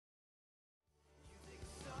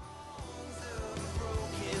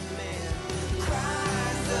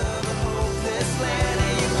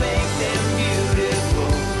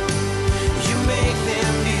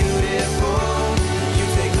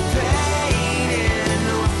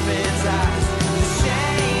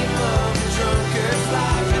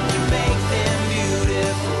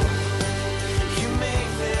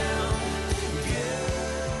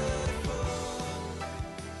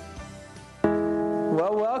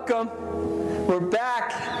welcome. We're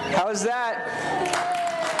back. How's that?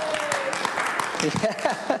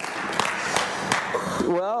 Yeah.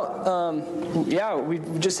 Well, we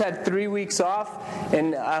just had 3 weeks off,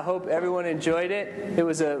 and I hope everyone enjoyed it. It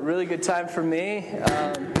was a really good time for me.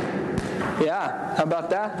 How about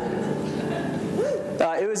that?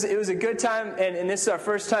 It was a good time, and this is our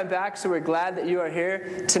first time back, so we're glad that you are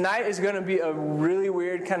here. Tonight is going to be a really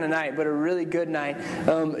weird kind of night, but a really good night.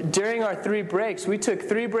 During our 3 breaks, we took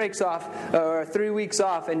 3 breaks off, or 3 weeks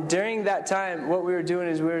off, and during that time, what we were doing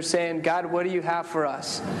is we were saying, God, what do you have for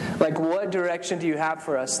us? Like, what direction do you have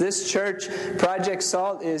for us? This church, Project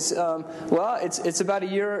Salt, is, it's about a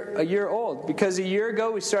year old, because a year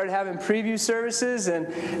ago we started having preview services, and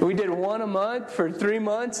we did one a month for 3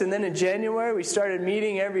 months, and then in January we started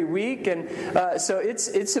meeting every week, and so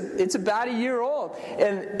it's about a year old.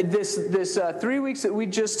 And this 3 weeks that we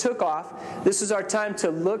just took off, this is our time to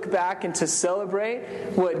look back and to celebrate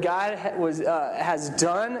what God has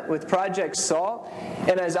done with Project Salt.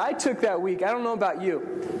 And as I took that week, I don't know about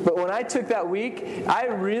you, but when I took that week, I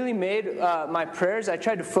really made my prayers. I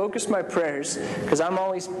tried to focus my prayers because I'm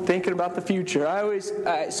always thinking about the future.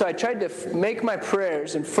 So I tried to make my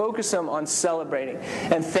prayers and focus them on celebrating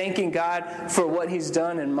and thanking God for what He's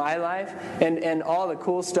done in my life and all the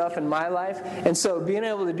cool stuff in my life. And so being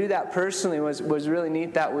able to do that personally was really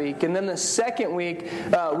neat that week. And then the second week,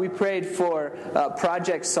 we prayed for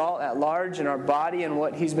Project Salt at large in our body and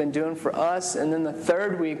what He's been doing for us. And then the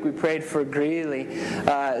third week, we prayed for Greeley.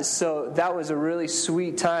 So that was a really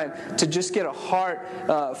sweet time to just get a heart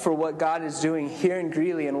for what God is doing here in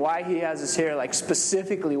Greeley and why He has us here. Like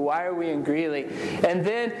specifically, why are we in Greeley? And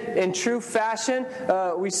then in true fashion,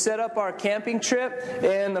 we set up our camping trip,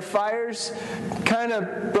 and the fires kind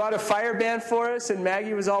of brought a fire ban for us, and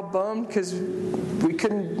Maggie was all bummed because we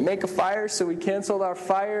couldn't make a fire, so we canceled our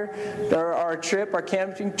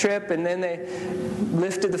camping trip, and then they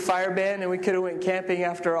lifted the fire ban, and we could have went camping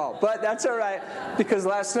after all. But that's all right, because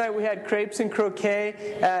last night we had crepes and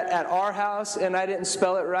croquet at our house, and I didn't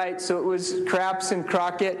spell it right, so it was craps and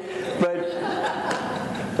croquet, but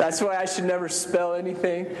that's why I should never spell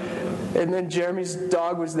anything. And then Jeremy's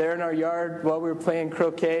dog was there in our yard while we were playing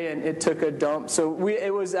croquet, and it took a dump. So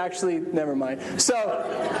it was actually, never mind. So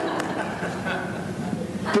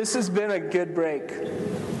this has been a good break.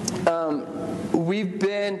 We've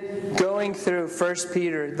been going through 1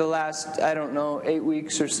 Peter the last, 8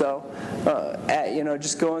 weeks or so,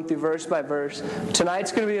 just going through verse by verse.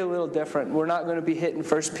 Tonight's going to be a little different. We're not going to be hitting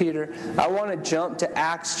 1 Peter. I want to jump to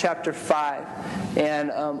Acts chapter 5,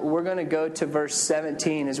 and we're going to go to verse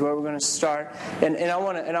 17 is where we're going to start. And I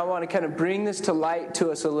want to kind of bring this to light to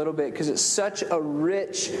us a little bit because it's such a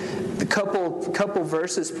rich couple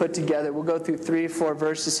verses put together. We'll go through 3 or 4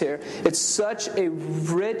 verses here. It's such a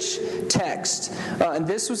rich text. And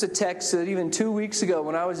this was a text that even 2 weeks ago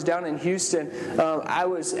when I was down in Houston, I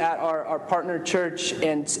was at our partner church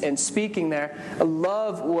and speaking there. I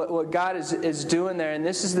love what God is doing there. And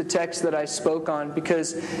this is the text that I spoke on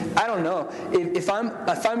because, I don't know, if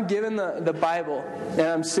I'm given the Bible,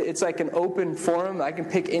 and it's like an open forum, I can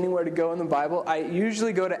pick anywhere to go in the Bible, I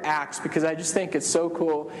usually go to Acts because I just think it's so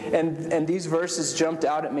cool. And these verses jumped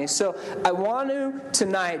out at me. So I want to,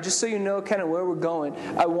 tonight, just so you know kind of where we're going,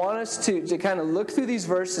 I want us to kind of look through these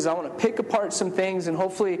verses. I want to pick apart some things and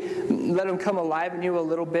hopefully let them come alive in you a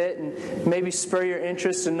little bit and maybe spur your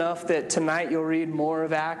interest enough that tonight you'll read more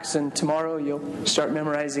of Acts and tomorrow you'll start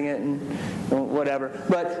memorizing it and whatever.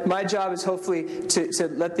 But my job is hopefully to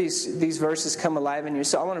let these verses come alive in you.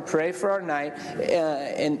 So I want to pray for our night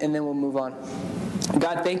and then we'll move on.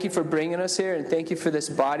 God, thank you for bringing us here and thank you for this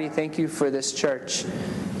body. Thank you for this church.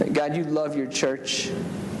 God, you love your church.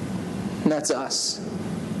 And that's us.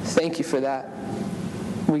 Thank you for that.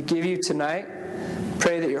 We give you tonight.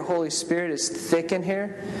 Pray that your Holy Spirit is thick in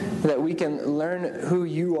here, that we can learn who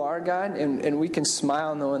you are, God, and we can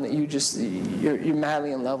smile knowing that you're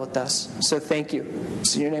madly in love with us. So thank you.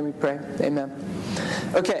 It's in your name we pray. Amen.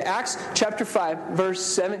 Okay, Acts chapter 5, verse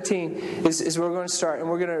 17 is where we're going to start. And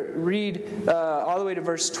we're going to read all the way to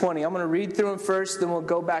verse 20. I'm going to read through them first, then we'll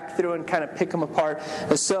go back through and kind of pick them apart.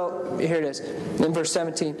 So, here it is, in verse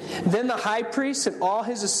 17. Then the high priest and all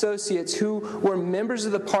his associates who were members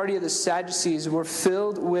of the party of the Sadducees were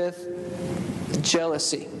filled with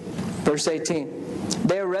jealousy. Verse 18.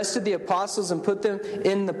 They arrested the apostles and put them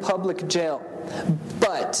in the public jail.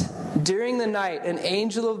 But during the night, an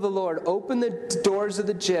angel of the Lord opened the doors of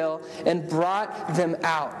the jail and brought them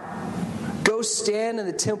out. Go stand in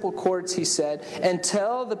the temple courts, he said, and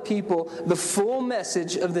tell the people the full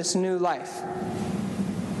message of this new life.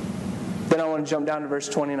 Then I want to jump down to verse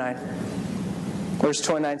 29. Verse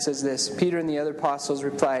 29 says this, Peter and the other apostles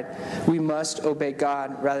replied, we must obey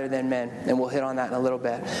God rather than men. And we'll hit on that in a little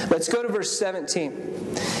bit. Let's go to verse 17.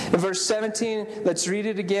 In verse 17, let's read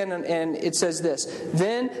it again, and it says this.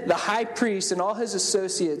 Then the high priest and all his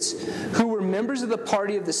associates, who were members of the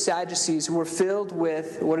party of the Sadducees, were filled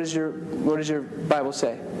with, what does your Bible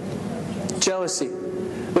say? Jealousy.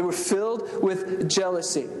 They were filled with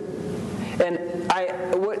jealousy. And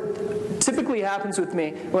what typically happens with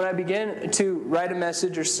me when I begin to write a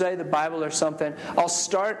message or study the Bible or something, I'll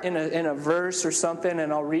start in a verse or something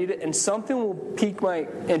and I'll read it and something will pique my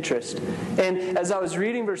interest. And as I was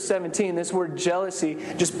reading verse 17, this word jealousy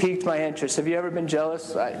just piqued my interest. Have you ever been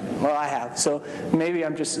jealous? I have. So maybe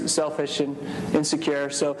I'm just selfish and insecure.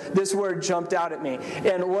 So this word jumped out at me.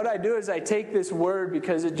 And what I do is I take this word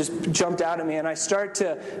because it just jumped out at me and I start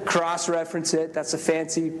to cross-reference it. That's a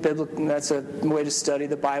fancy biblical, that's a way to study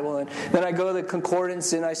the Bible. And then I go to the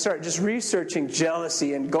concordance and I start just researching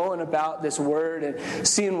jealousy and going about this word and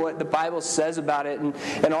seeing what the Bible says about it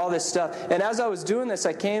and all this stuff. And as I was doing this,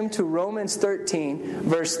 I came to Romans 13,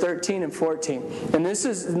 verse 13 and 14. And this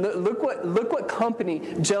is, look what company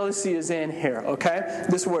jealousy is in here, okay?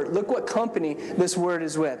 This word, look what company this word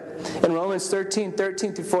is with. In Romans 13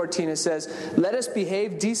 through 14, it says, let us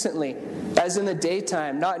behave decently, as in the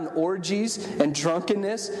daytime, not in orgies and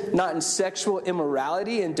drunkenness, not in sexual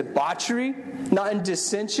immorality and debauchery, not in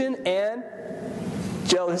dissension and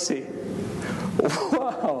jealousy.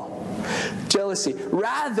 Wow. Jealousy.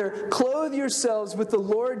 Rather, clothe yourselves with the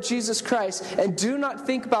Lord Jesus Christ and do not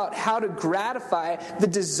think about how to gratify the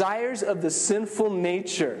desires of the sinful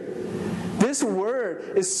nature. This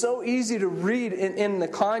word is so easy to read in the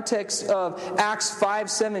context of Acts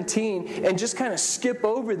 5:17 and just kind of skip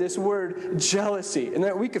over this word jealousy. And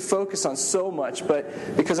that we could focus on so much,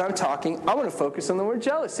 but because I'm talking, I want to focus on the word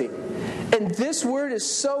jealousy. And this word is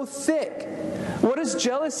so thick. What does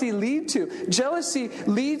jealousy lead to? Jealousy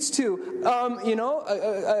leads to,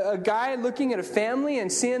 a guy looking at a family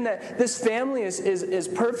and seeing that this family is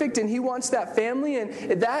perfect and he wants that family, and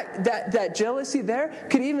that jealousy there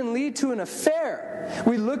could even lead to an affair.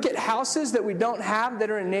 We look at houses that we don't have that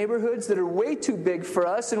are in neighborhoods that are way too big for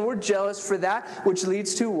us, and we're jealous for that, which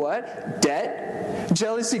leads to what? Debt.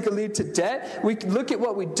 Jealousy could lead to debt. We look at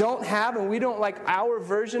what we don't have, and we don't like our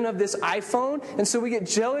version of this iPhone, and so we get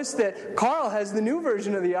jealous that Carl has the new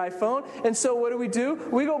version of the iPhone, and so what do?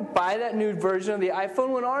 We go buy that new version of the iPhone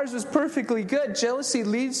when ours was perfectly good. Jealousy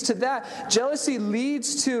leads to that. Jealousy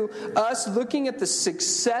leads to us looking at the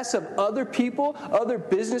success of other people, other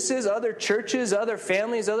businesses, other churches, other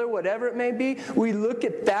families, other whatever it may be. We look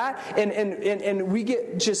at that and we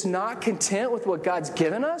get just not content with what God's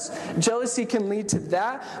given us. Jealousy can lead to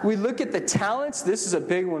that. We look at the talents. This is a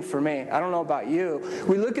big one for me. I don't know about you.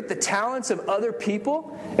 We look at the talents of other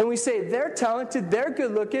people and we say, they're talented, they're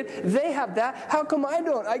good looking, they have that. How come I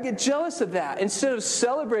don't? I get jealous of that instead of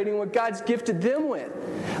celebrating what God's gifted them with.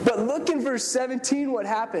 But look in verse 17 what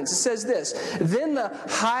happens. It says this, then the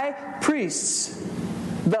high priests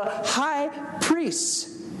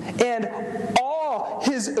and all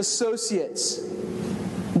his associates,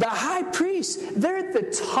 the high priests, they're at the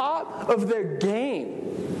top of their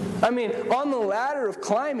game. I mean, on the ladder of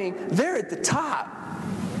climbing, they're at the top.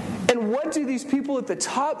 And what do these people at the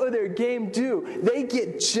top of their game do? They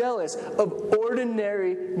get jealous of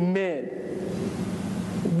ordinary men.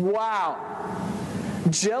 Wow.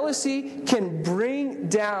 Jealousy can bring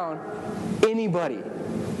down anybody.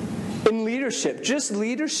 In leadership, just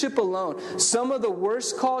leadership alone, some of the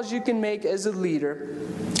worst calls you can make as a leader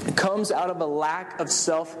comes out of a lack of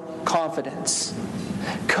self-confidence.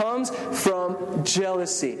 Comes from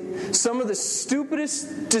jealousy. Some of the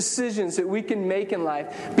stupidest decisions that we can make in life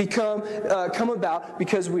come about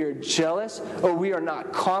because we are jealous or we are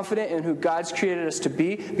not confident in who God's created us to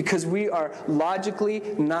be because we are logically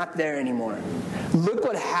not there anymore. Look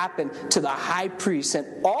what happened to the high priest and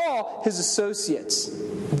all his associates.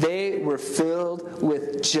 They were filled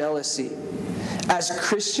with jealousy. As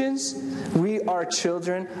Christians, we are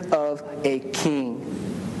children of a king.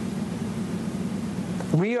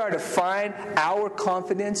 We are to find our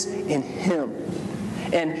confidence in Him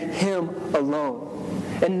and Him alone.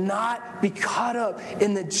 And not be caught up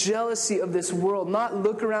in the jealousy of this world. Not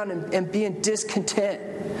look around and being discontent.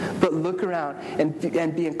 But look around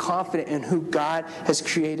and being confident in who God has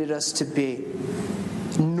created us to be.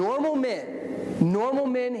 Normal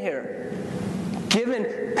men here,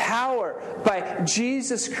 given power by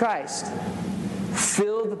Jesus Christ,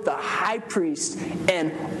 filled with the high priest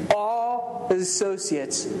and all his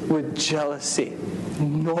associates with jealousy.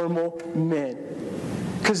 Normal men.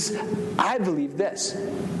 Because I believe this.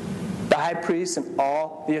 The high priest and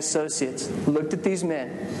all the associates looked at these men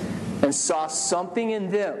and saw something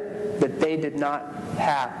in them that they did not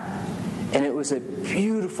have. And it was a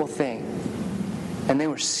beautiful thing. And they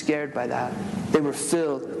were scared by that. They were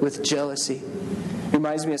filled with jealousy. It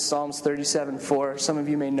reminds me of Psalms 37:4. Some of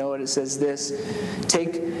you may know it. It says this: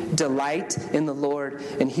 "Take delight in the Lord,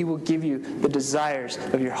 and He will give you the desires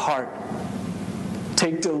of your heart."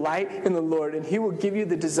 Take delight in the Lord, and He will give you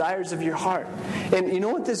the desires of your heart. And you know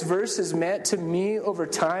what this verse has meant to me over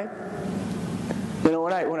time? You know,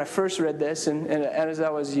 when I first read this, and as I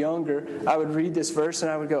was younger, I would read this verse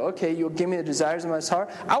and I would go, okay, you'll give me the desires of my heart.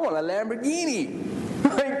 I want a Lamborghini.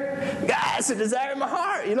 Like, God, that's the desire of my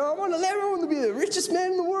heart. You know, I want a Lamborghini. I want to be the richest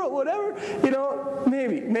man in the world, whatever. You know,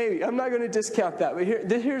 maybe. I'm not going to discount that. But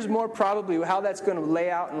here's more probably how that's going to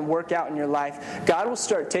lay out and work out in your life. God will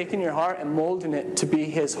start taking your heart and molding it to be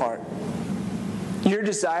His heart. Your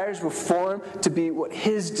desires will form to be what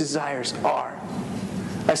His desires are.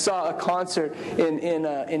 I saw a concert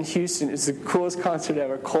in Houston. It's the coolest concert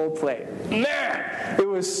ever, Coldplay. Man, it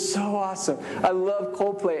was so awesome. I love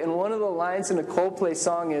Coldplay. And one of the lines in a Coldplay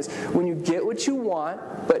song is, when you get what you want,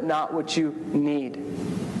 but not what you need.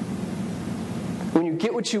 When you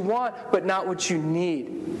get what you want, but not what you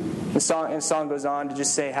need. The song goes on to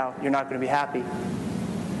just say how you're not going to be happy.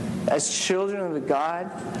 As children of the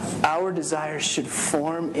God, our desires should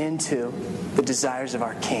form into the desires of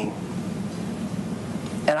our King.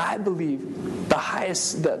 And I believe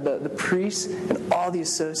the priests and all the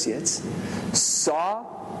associates saw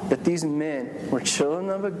that these men were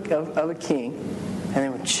children of a king, and they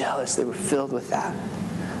were jealous. They were filled with that.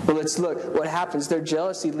 Well, let's look what happens. Their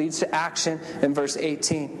jealousy leads to action in verse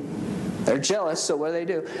 18. They're jealous, so what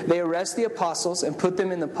do? They arrest the apostles and put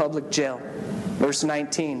them in the public jail. Verse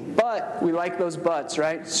 19. But, we like those buts,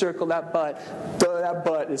 right? Circle that butt. That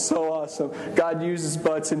butt is so awesome. God uses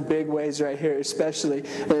butts in big ways right here, especially.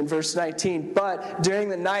 And in verse 19. But, during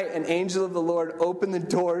the night, an angel of the Lord opened the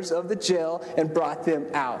doors of the jail and brought them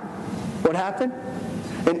out. What happened?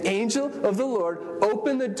 An angel of the Lord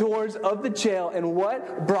opened the doors of the jail and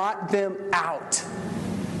what? Brought them out.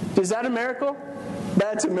 Is that a miracle?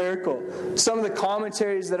 That's a miracle. Some of the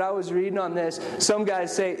commentaries that I was reading on this, some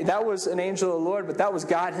guys say that was an angel of the Lord, but that was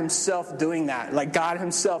God Himself doing that. Like God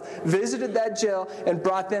Himself visited that jail and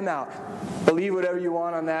brought them out. Believe whatever you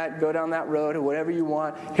want on that. Go down that road or whatever you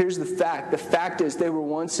want. Here's the fact. The fact is they were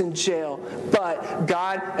once in jail, but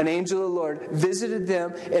God, an angel of the Lord, visited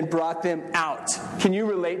them and brought them out. Can you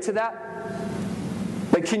relate to that?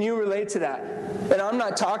 Like, can you relate to that? And I'm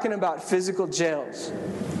not talking about physical jails.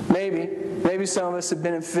 Maybe some of us have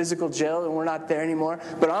been in physical jail and we're not there anymore.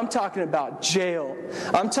 But I'm talking about jail.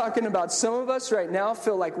 I'm talking about some of us right now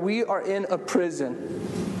feel like we are in a prison.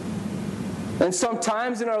 And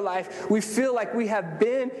sometimes in our life, we feel like we have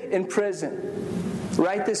been in prison.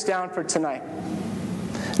 Write this down for tonight.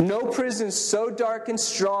 No prison so dark and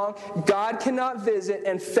strong, God cannot visit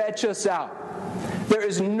and fetch us out. There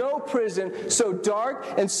is no prison so dark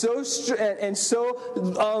and so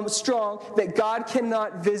strong that God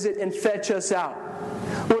cannot visit and fetch us out.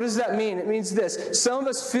 What does that mean? It means this. Some of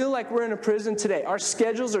us feel like we're in a prison today. Our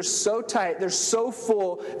schedules are so tight, they're so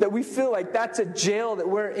full, that we feel like that's a jail that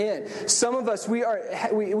we're in. Some of us, we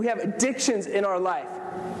have addictions in our life.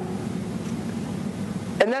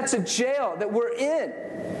 And that's a jail that we're in.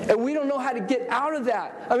 And we don't know how to get out of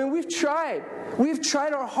that. I mean, we've tried. We've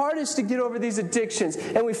tried our hardest to get over these addictions,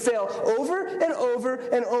 and we fail over and over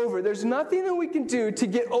and over. There's nothing that we can do to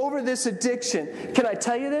get over this addiction. Can I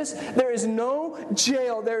tell you this? There is no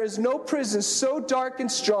jail, there is no prison so dark and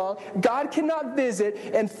strong, God cannot visit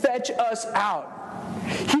and fetch us out.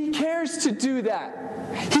 He cares to do that.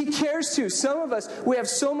 He cares to. Some of us, we have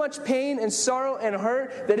so much pain and sorrow and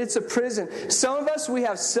hurt that it's a prison. Some of us, we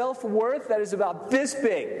have self-worth that is about this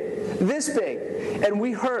big, and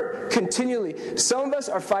we hurt continually. Some of us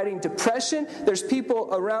are fighting depression. There's people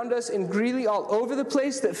around us in Greeley all over the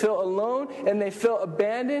place that feel alone and they feel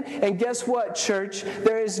abandoned. And guess what, church?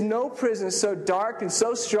 There is no prison so dark and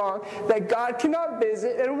so strong that God cannot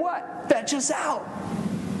visit and what? Fetch us out.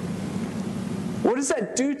 What does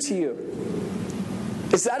that do to you?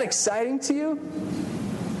 Is that exciting to you?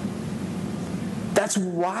 That's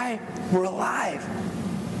why we're alive.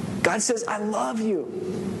 God says, I love you.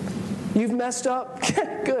 You've messed up?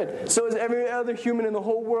 Good. So is every other human in the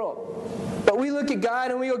whole world. But we look at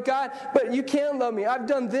God and we go, God, but you can't love me. I've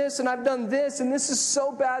done this and I've done this and this is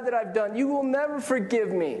so bad that I've done. You will never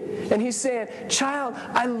forgive me. And He's saying, child,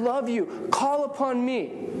 I love you. Call upon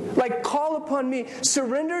me. Like, call upon me.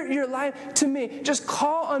 Surrender your life to me. Just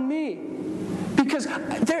call on me. Because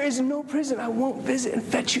there is no prison I won't visit and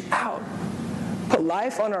fetch you out. But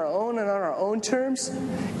life on our own and on our own terms,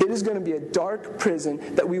 it is going to be a dark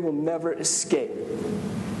prison that we will never escape.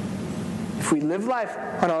 If we live life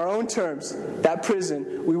on our own terms, that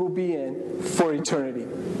prison we will be in for eternity.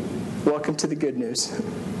 Welcome to the good news.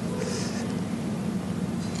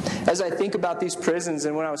 As I think about these prisons,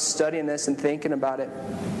 and when I was studying this and thinking about it,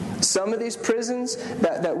 some of these prisons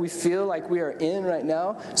that we feel like we are in right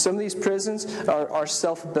now, some of these prisons are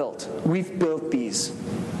self-built. We've built these.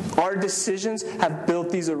 Our decisions have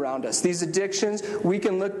built these around us. These addictions, we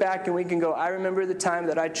can look back and we can go, I remember the time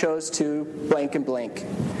that I chose to blank and blank.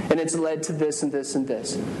 And it's led to this and this and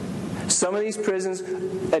this. Some of these prisons,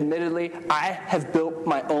 admittedly, I have built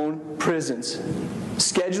my own prisons.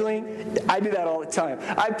 Scheduling, I do that all the time.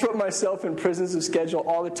 I put myself in prisons of schedule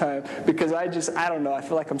all the time because I don't know, I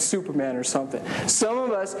feel like I'm Superman or something. Some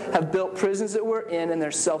of us have built prisons that we're in, and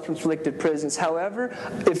they're self-inflicted prisons. However,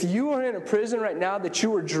 if you are in a prison right now that you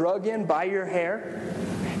were drug in by your hair,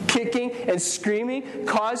 kicking and screaming,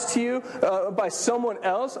 caused to you by someone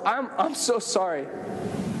else, I'm so sorry.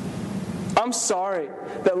 I'm sorry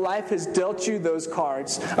that life has dealt you those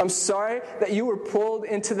cards. I'm sorry that you were pulled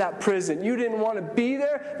into that prison. You didn't want to be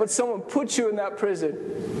there, but someone put you in that prison.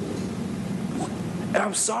 And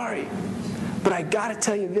I'm sorry. But I got to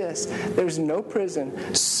tell you this. There's no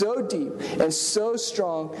prison so deep and so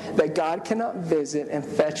strong that God cannot visit and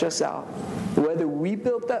fetch us out. Whether we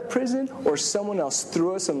built that prison or someone else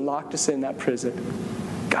threw us and locked us in that prison,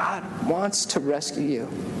 God wants to rescue you.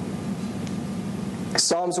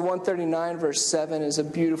 Psalms 139 verse 7 is a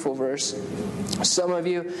beautiful verse. Some of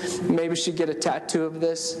you maybe should get a tattoo of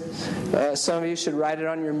this. Some of you should write it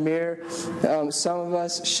on your mirror. Some of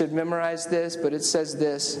us should memorize this, but it says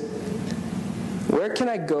this: where can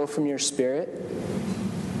I go from your spirit?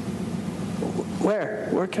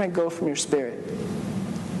 Where can I go from your spirit?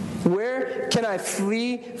 Where can I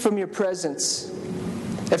flee from your presence?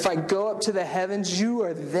 If I go up to the heavens, you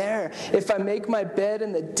are there. If I make my bed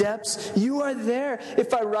in the depths, you are there.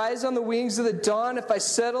 If I rise on the wings of the dawn, if I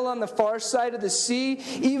settle on the far side of the sea,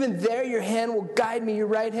 even there your hand will guide me, your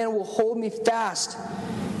right hand will hold me fast.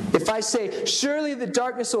 If I say, surely the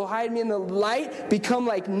darkness will hide me and the light become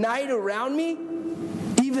like night around me,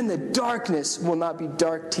 even the darkness will not be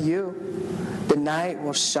dark to you. The night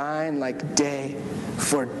will shine like day,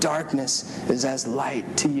 for darkness is as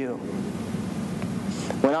light to you.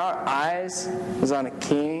 When our eyes is on a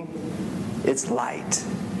king, it's light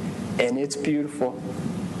and it's beautiful.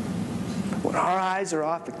 When our eyes are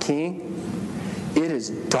off a king, it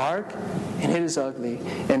is dark and it is ugly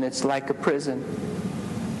and it's like a prison.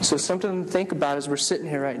 So something to think about as we're sitting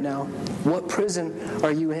here right now. What prison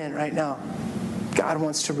are you in right now? God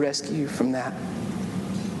wants to rescue you from that.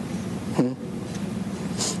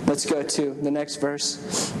 Let's go to the next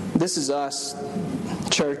verse. This is us,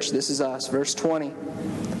 church. This is us. Verse 20.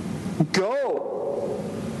 Go.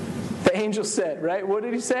 The angel said, right? What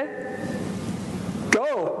did he say?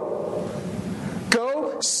 Go.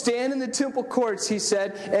 Go, stand in the temple courts, he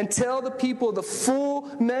said, and tell the people the full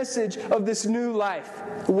message of this new life.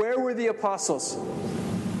 Where were the apostles?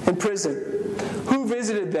 In prison. Who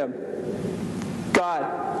visited them?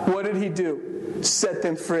 God. What did he do? Set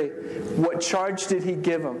them free. What charge did he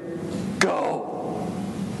give them? Go.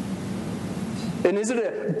 And is it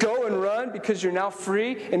a go and run because you're now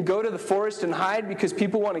free and go to the forest and hide because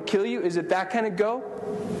people want to kill you? Is it that kind of go?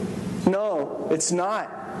 No, it's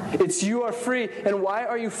not. It's you are free. And why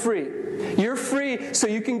are you free? You're free so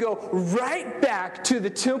you can go right back to the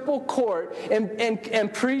temple court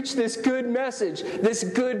and preach this good message, this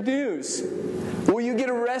good news. Will you get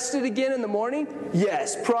arrested again in the morning?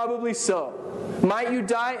 Yes, probably so. Might you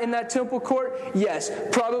die in that temple court? Yes,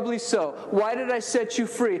 probably so. Why did I set you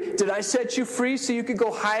free? Did I set you free so you could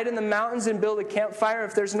go hide in the mountains and build a campfire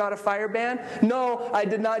if there's not a fire ban? No, I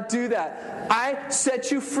did not do that. I set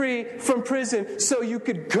you free from prison so you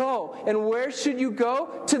could go. And where should you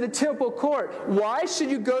go? To the temple court. Why should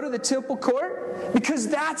you go to the temple court? Because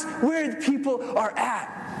that's where the people are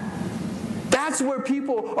at. That's where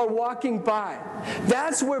people are walking by.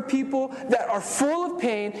 That's where people that are full of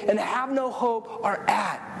pain and have no hope are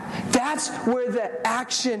at. That's where the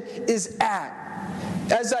action is at.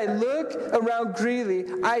 As I look around Greeley,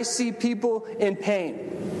 I see people in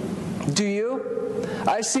pain. Do you?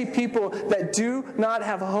 I see people that do not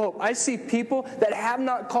have hope. I see people that have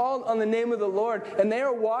not called on the name of the Lord, and they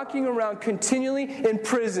are walking around continually in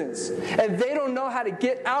prisons, and they don't know how to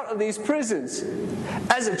get out of these prisons.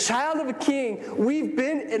 As a child of a king, we've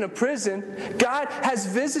been in a prison. God has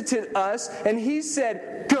visited us, and he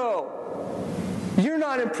said, go. You're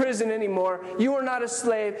not in prison anymore. You are not a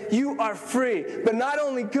slave. You are free. But not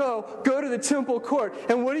only go to the temple court.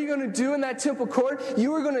 And what are you going to do in that temple court?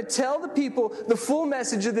 You are going to tell the people the full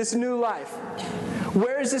message of this new life.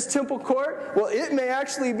 Where is this temple court? Well, it may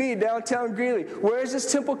actually be downtown Greeley. Where is this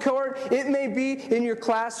temple court? It may be in your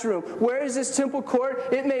classroom. Where is this temple court?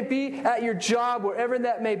 It may be at your job, wherever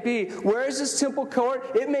that may be. Where is this temple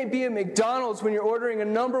court? It may be at McDonald's when you're ordering a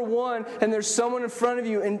number one and there's someone in front of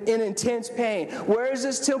you in intense pain. Where is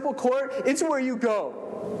this temple court? It's where you go.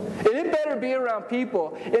 And it better be around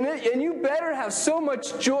people. And you better have so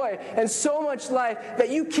much joy and so much life that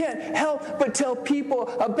you can't help but tell people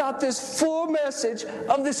about this full message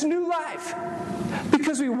of this new life.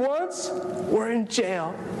 Because we once were in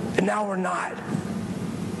jail, and now we're not.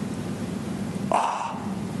 Oh,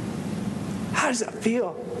 how does that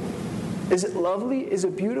feel? Is it lovely? Is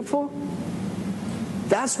it beautiful?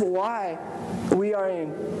 That's why we are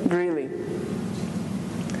in Greeley.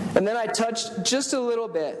 And then I touched just a little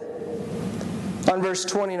bit on verse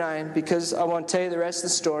 29 because I want to tell you the rest of the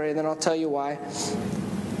story, and then I'll tell you why.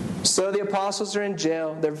 So the apostles are in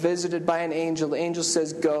jail. They're visited by an angel. The angel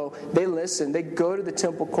says, go. They listen. They go to the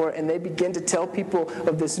temple court, and they begin to tell people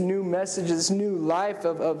of this new message, this new life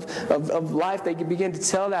of life. They begin to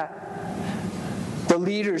tell that. The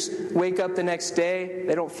leaders wake up the next day.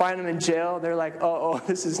 They don't find them in jail. They're like, uh-oh,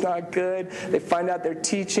 this is not good. They find out they're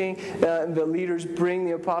teaching. The leaders bring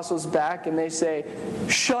the apostles back, and they say,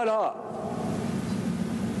 shut up.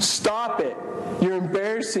 Stop it. You're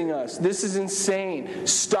embarrassing us. This is insane.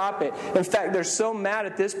 Stop it. In fact, they're so mad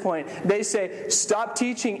at this point, they say, stop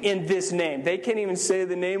teaching in this name. They can't even say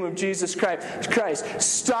the name of Jesus Christ.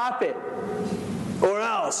 Stop it, or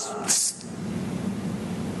else.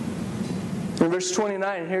 In verse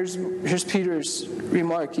 29, here's Peter's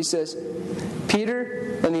remark. He says,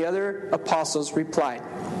 Peter and the other apostles replied,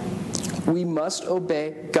 we must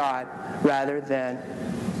obey God rather than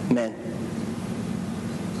men.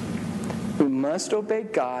 We must obey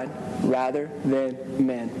God rather than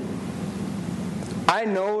men. I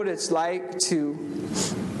know what it's like to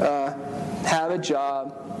have a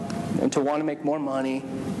job and to want to make more money,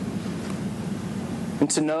 and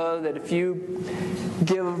to know that if you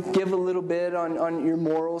give a little bit on your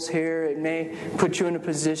morals here, it may put you in a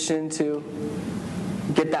position to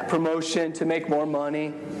get that promotion, to make more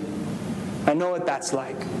money. I know what that's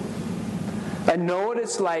like. I know what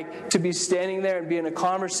it's like to be standing there and be in a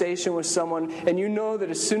conversation with someone, and you know that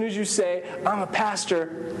as soon as you say, I'm a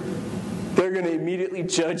pastor, they're going to immediately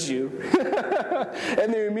judge you.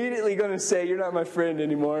 And they're immediately going to say, you're not my friend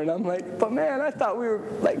anymore. And I'm like, but man, I thought we were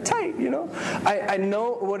like tight, you know. I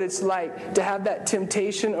know what it's like to have that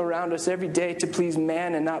temptation around us every day to please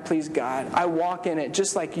man and not please God. I walk in it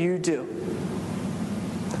just like you do.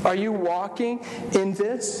 Are you walking in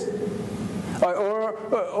this?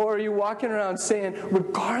 Or are you walking around saying,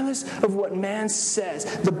 regardless of what man says,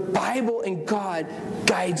 the Bible and God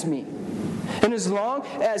guides me? And as long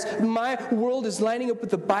as my world is lining up with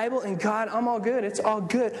the Bible and God, I'm all good. It's all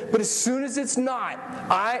good. But as soon as it's not,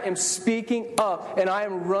 I am speaking up and I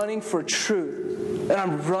am running for truth. And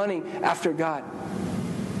I'm running after God.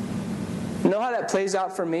 You know how that plays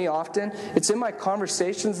out for me often? It's in my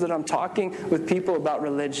conversations that I'm talking with people about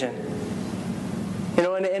religion. You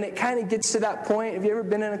know, and it kind of gets to that point. Have you ever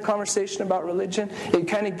been in a conversation about religion? It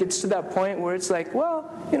kind of gets to that point where it's like, well,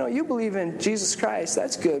 you know, you believe in Jesus Christ.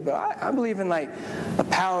 That's good. But I believe in like a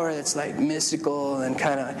power that's like mystical and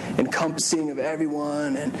kind of encompassing of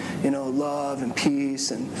everyone and, you know, love and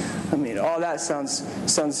peace. And I mean, all that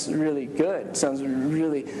sounds really good. Sounds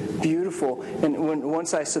really beautiful. And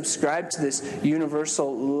once I subscribe to this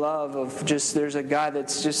universal love of just there's a God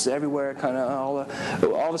that's just everywhere, kind of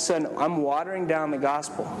all of a sudden I'm watering down the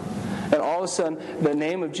gospel. And all of a sudden, the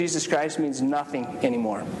name of Jesus Christ means nothing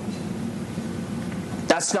anymore.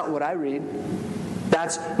 That's not what I read.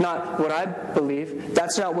 That's not what I believe.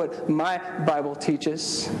 That's not what my Bible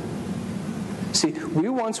teaches. See, we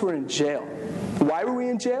once were in jail. Why were we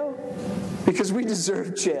in jail? Because we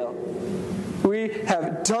deserve jail. We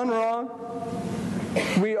have done wrong.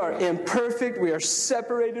 We are imperfect. We are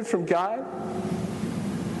separated from God.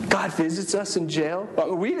 God visits us in jail.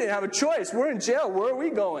 We didn't have a choice. We're in jail. Where are we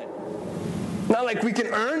going? Not like we can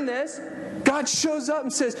earn this. God shows up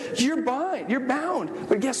and says, you're bound.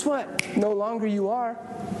 But guess what? No longer you are.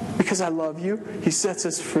 Because I love you. He sets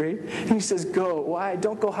us free. And he says, go. Why?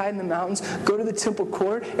 Don't go hide in the mountains. Go to the temple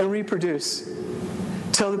court and reproduce.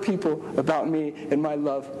 Tell the people about me and my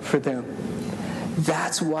love for them.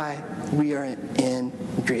 That's why we are in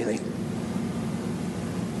Greeley.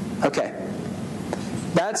 Okay.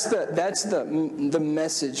 That's the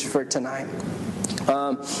message for tonight.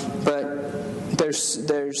 But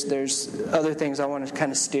there's other things I want to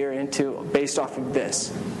kind of steer into based off of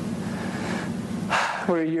this.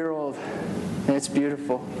 We're a year old, and it's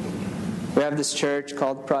beautiful. We have this church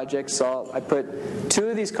called Project Salt. I put 2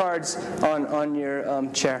 of these cards on your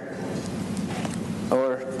chair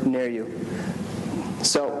or near you,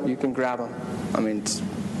 so you can grab them.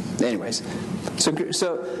 Anyways, so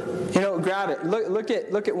grab it.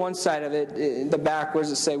 Look at one side of it. In the back, what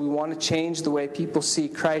does it say? We want to change the way people see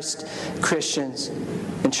Christ, Christians,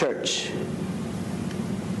 and church.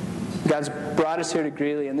 God's brought us here to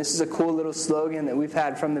Greeley, and this is a cool little slogan that we've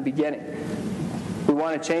had from the beginning. We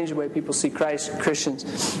want to change the way people see Christ,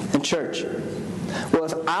 Christians, and church. Well,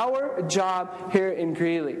 if our job here in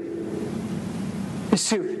Greeley is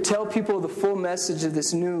to tell people the full message of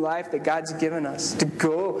this new life that God's given us, to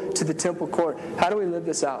go to the temple court, how do we live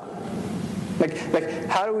this out?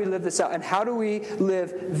 How do we live this out? And how do we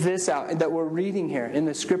live this out that we're reading here in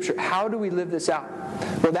the Scripture? How do we live this out?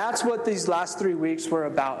 Well, that's what these last 3 weeks were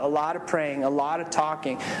about. A lot of praying, a lot of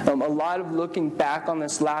talking, a lot of looking back on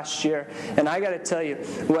this last year. And I got to tell you,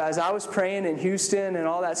 as I was praying in Houston and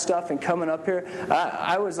all that stuff and coming up here,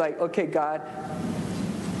 I was like, okay, God,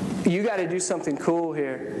 you got to do something cool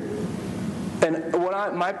here. And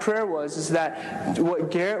what my prayer is that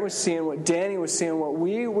what Garrett was seeing, what Danny was seeing, what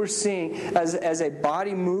we were seeing as a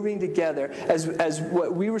body moving together, as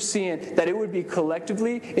what we were seeing, that it would be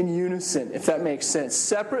collectively in unison, if that makes sense.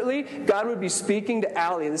 Separately, God would be speaking to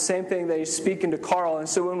Allie, the same thing that He's speaking to Carl. And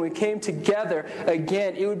so when we came together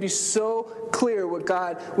again, it would be so clear what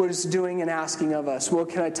God was doing and asking of us. Well,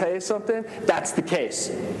 can I tell you something? That's the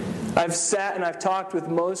case. I've sat and I've talked with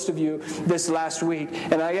most of you this last week,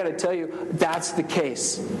 and I got to tell you, that's the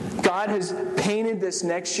case. God has painted this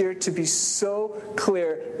next year to be so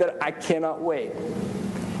clear that I cannot wait.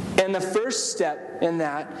 And the first step in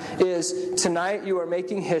that is tonight you are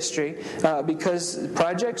making history because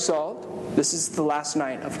Project Salt, this is the last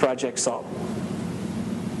night of Project Salt.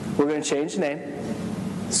 We're going to change the name.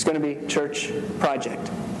 It's going to be Church Project.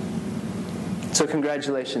 So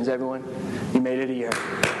congratulations, everyone. You made it a year.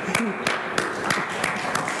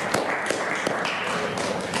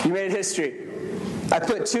 You made history. I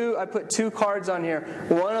put two cards on here.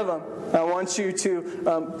 One of them I want you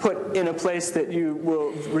to put in a place that you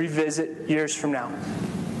will revisit years from now.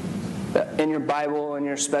 In your Bible, in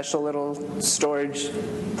your special little storage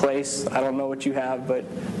place. I don't know what you have, but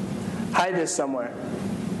hide this somewhere.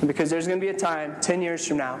 Because there's going to be a time, 10 years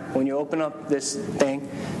from now, when you open up this thing,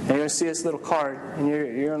 and you're going to see this little card, and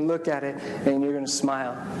you're going to look at it, and you're going to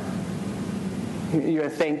smile. You're going to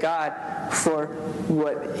thank God for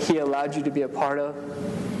what He allowed you to be a part of.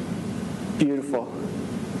 Beautiful.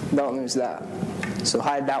 Don't lose that. So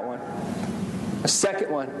hide that one. A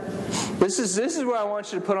second one. This is what I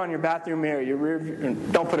want you to put on your bathroom mirror.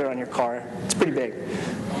 Don't put it on your car. It's pretty big.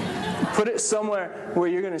 Put it somewhere where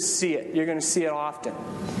you're going to see it. You're going to see it often.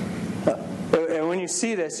 And when you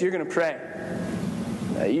see this, you're going to pray.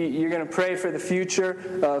 You're going to pray for the future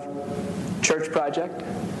of Church Project.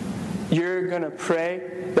 You're going to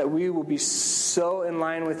pray that we will be so in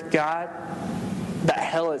line with God that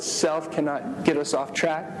hell itself cannot get us off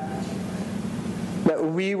track. That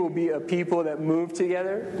we will be a people that move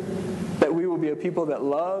together. That we will be a people that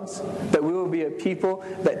loves. That we will be a people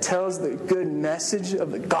that tells the good message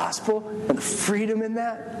of the gospel and the freedom in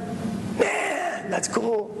that. Man, that's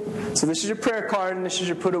cool. So this is your prayer card, and this is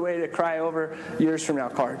your put away to cry over years from now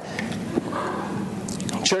card.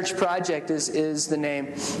 Church Project is the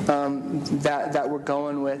name that we're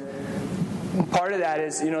going with. Part of that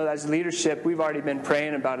is, as leadership, we've already been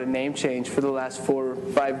praying about a name change for the last 4 or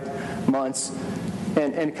 5 months.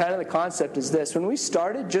 And kind of the concept is this. When we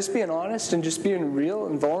started, just being honest and just being real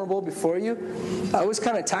and vulnerable before you, I was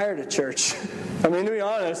kind of tired of church. To be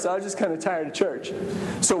honest, I was just kind of tired of church.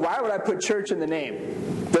 So why would I put church in the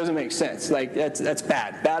name? Doesn't make sense. That's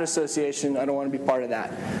bad. Bad association. I don't want to be part of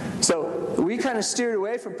that. So we kind of steered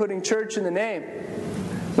away from putting church in the name.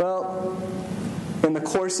 Well, in the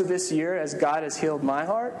course of this year, as God has healed my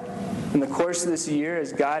heart, in the course of this year,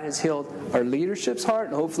 as God has healed our leadership's heart,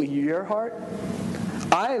 and hopefully your heart,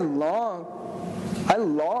 I long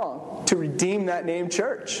to redeem that name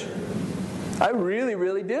church. I really,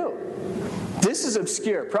 really do. This is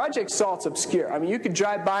obscure. Project Salt's obscure. You could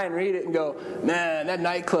drive by and read it and go, man, that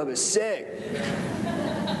nightclub is sick.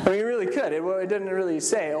 You really could. It didn't really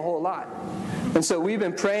say a whole lot. And so we've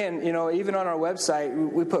been praying, even on our website,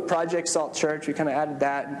 we put Project Salt Church. We kind of added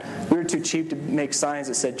that. And we were too cheap to make signs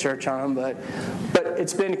that said church on them, but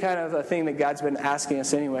it's been kind of a thing that God's been asking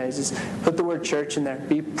us anyways, is put the word church in there.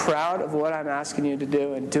 Be proud of what I'm asking you to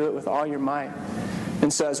do and do it with all your might. And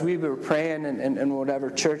And so as we were praying and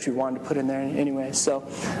whatever church we wanted to put in there anyway. So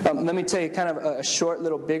let me tell you kind of a short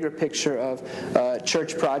little bigger picture of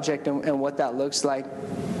Church Project and what that looks like.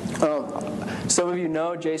 Some of you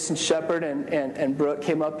know Jason Shepard and Brooke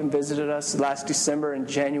came up and visited us last December and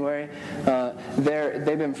January.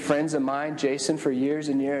 They've been friends of mine, Jason, for years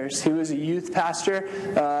and years. He was a youth pastor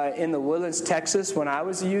in the Woodlands, Texas, when I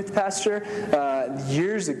was a youth pastor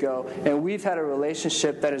years ago. And we've had a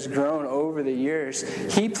relationship that has grown over the years.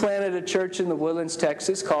 He planted a church in the Woodlands,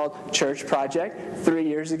 Texas called Church Project 3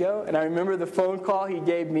 years ago. And I remember the phone call he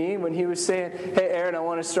gave me when he was saying, "Hey, Aaron, I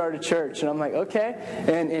want to start a church." And I'm like, "Okay."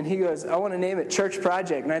 And he goes, "I want to name it Church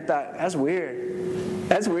Project." And I thought, that's weird.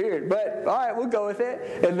 That's weird. But all right, we'll go with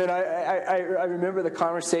it. And then I remember the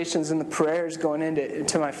conversations and the prayers going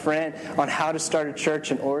into my friend on how to start a church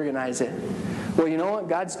and organize it. Well, you know what?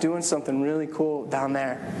 God's doing something really cool down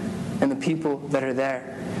there and the people that are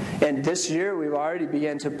there. And this year, we've already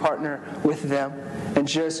begun to partner with them and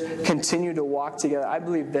just continue to walk together. I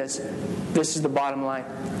believe this. This is the bottom line.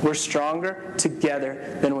 We're stronger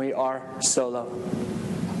together than we are solo.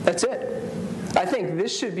 That's it. I think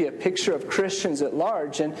this should be a picture of Christians at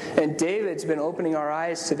large, and David's been opening our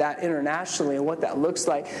eyes to that internationally and what that looks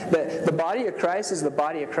like. The body of Christ is the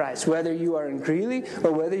body of Christ, whether you are in Greeley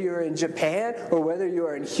or whether you're in Japan or whether you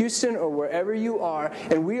are in Houston or wherever you are,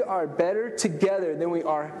 and we are better together than we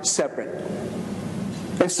are separate.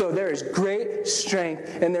 And so there is great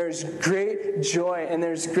strength, and there is great joy, and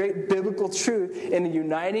there's great biblical truth in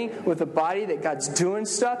uniting with a body that God's doing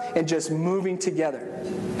stuff and just moving together.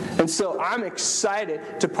 And so I'm excited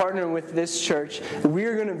to partner with this church.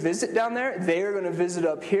 We're going to visit down there. They are going to visit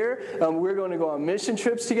up here. We're going to go on mission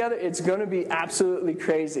trips together. It's going to be absolutely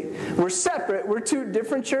crazy. We're separate. We're two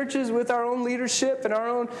different churches with our own leadership and our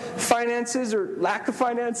own finances or lack of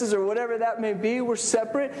finances or whatever that may be. We're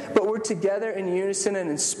separate, but we're together in unison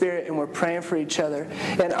and in spirit, and we're praying for each other.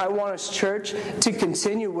 And I want us, church, to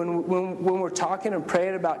continue when we're talking and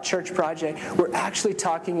praying about Church Project, we're actually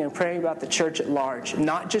talking and praying about the church at large,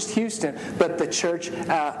 not just Houston, but the church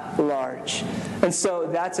at large. And so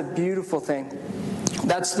that's a beautiful thing.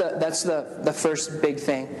 That's the first big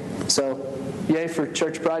thing. So yay for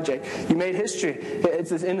Church Project. You made history.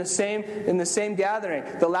 It's in the same gathering.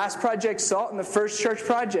 The last Project Salt and the first Church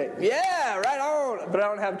Project. Yeah, right on. But I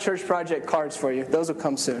don't have Church Project cards for you. Those will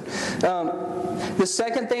come soon. The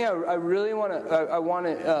second thing I really want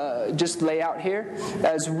to just lay out here,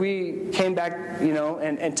 as we came back,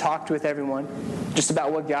 and talked with everyone, just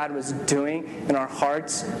about what God was doing in our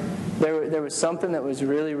hearts, there was something that was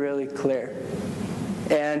really, really clear.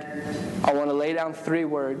 And I want to lay down 3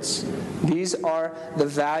 words. These are the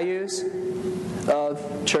values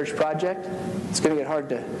of Church Project. It's going to get hard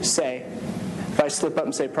to say. If I slip up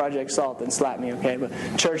and say Project Salt, then slap me, okay? But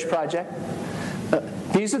Church Project.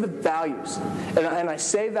 These are the values. And I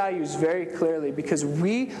say values very clearly because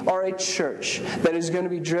we are a church that is going to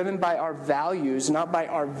be driven by our values, not by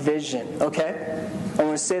our vision, okay? I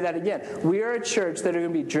want to say that again. We are a church that are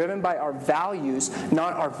going to be driven by our values,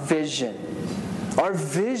 not our vision. Our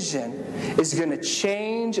vision is going to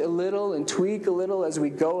change a little and tweak a little as we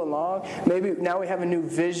go along. Maybe now we have a new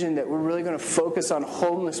vision that we're really going to focus on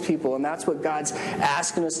homeless people, and that's what God's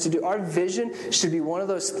asking us to do. Our vision should be one of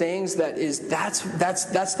those things that is that's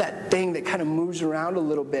that thing that kind of moves around a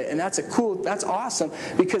little bit, and that's awesome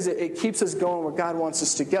because it keeps us going where God wants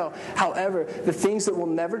us to go. However, the things that will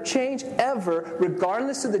never change ever,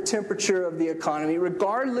 regardless of the temperature of the economy,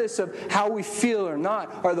 regardless of how we feel or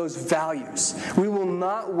not, are those values. We will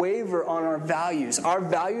not waver on our values. Our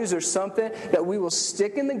values are something that we will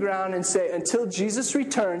stick in the ground and say, until Jesus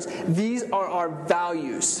returns, these are our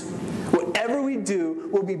values. Whatever we do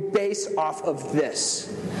will be based off of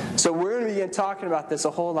this. So we're going to begin talking about this a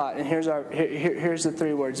whole lot. And here's the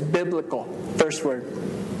 3 words. Biblical. First word.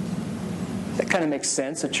 That kind of makes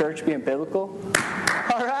sense. A church being biblical.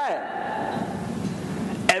 All right.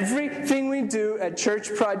 Everything we do at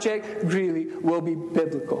Church Project Greeley will be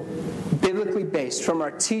biblical. Biblically based. From our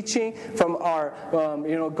teaching, from our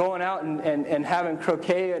going out and having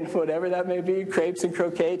croquet and whatever that may be, crepes and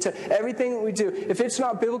croquet, to everything that we do. If it's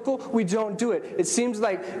not biblical, we don't do it. It seems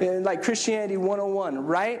like Christianity 101,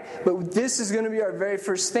 right? But this is going to be our very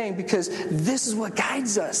first thing because this is what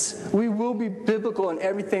guides us. We will be biblical in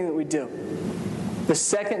everything that we do. The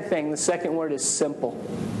second word is simple.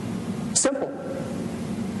 Simple.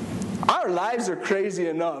 Our lives are crazy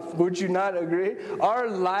enough. Would you not agree? Our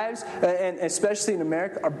lives, and especially in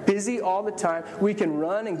America, are busy all the time. We can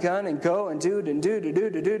run and gun and go and do.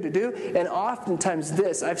 And oftentimes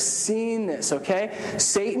I've seen this, okay?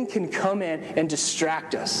 Satan can come in and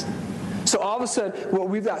distract us. So all of a sudden, well,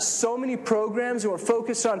 we've got so many programs and we're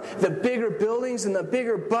focused on the bigger buildings and the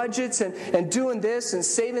bigger budgets and doing this and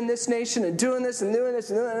saving this nation and doing this and doing this.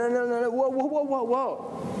 No.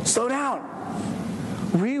 Whoa. Slow down.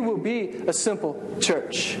 We will be a simple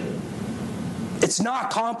church. It's not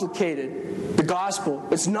complicated. The gospel,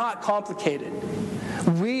 it's not complicated.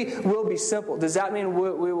 We will be simple. Does that mean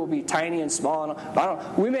we will be tiny and small? I don't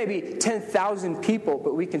know. We may be 10,000 people,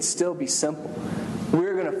 but we can still be simple.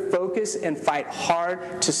 We're going to focus and fight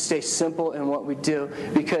hard to stay simple in what we do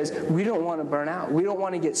because we don't want to burn out. We don't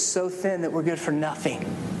want to get so thin that we're good for nothing.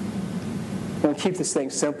 We're going to keep this thing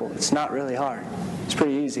simple. It's not really hard. It's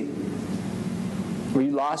pretty easy. Were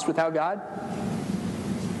you lost without God?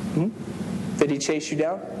 Did He chase you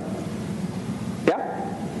down?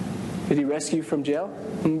 Yeah? Did He rescue you from jail?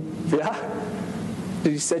 Yeah?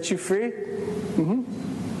 Did He set you free?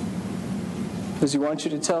 Does He want you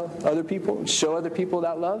to tell other people and show other people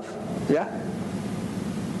that love? Yeah?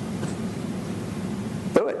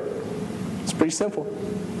 Do it. It's pretty simple.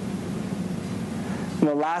 And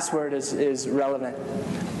the last word is relevant.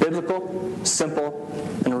 Biblical, simple,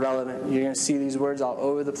 and relevant. You're going to see these words all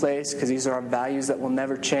over the place because these are our values that will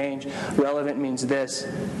never change. Relevant means this.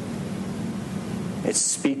 It's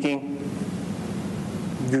speaking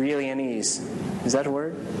Greelyanese. Is that a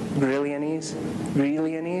word? Greelyanese?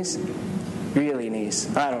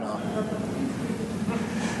 I don't know.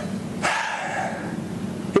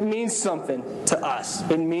 It means something to us.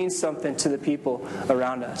 It means something to the people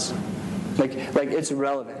around us. Like it's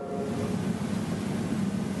relevant.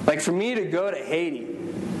 Like for me to go to Haiti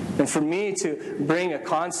and for me to bring a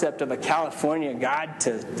concept of a California God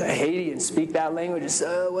to Haiti and speak that language and say,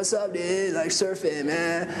 oh, what's up, dude? Like surfing,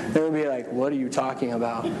 man. They would be like, what are you talking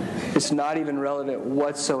about? It's not even relevant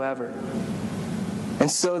whatsoever. And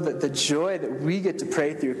so the joy that we get to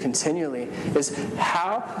pray through continually is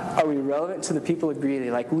how are we relevant to the people of Greeley?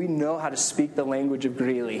 Like we know how to speak the language of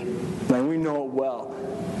Greeley. Like we know it well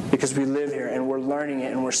because we live here and we're learning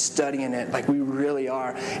it and we're studying it like we really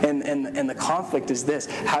are. And the conflict is this.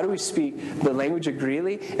 How do we speak the language of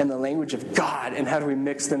Greeley and the language of God, and how do we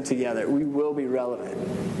mix them together? We will be relevant.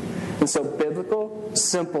 And so biblical,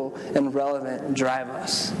 simple, and relevant drive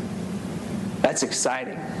us. That's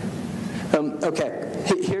exciting. Okay,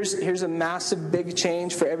 here's a massive big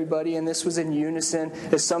change for everybody, and this was in unison.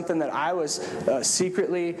 It's something that I was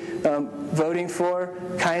secretly voting for,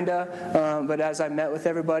 kinda, but as I met with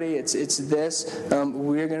everybody, it's this.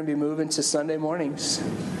 We're going to be moving to Sunday mornings.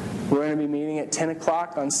 We're going to be meeting at 10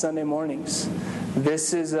 o'clock on Sunday mornings.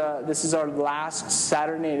 This is our last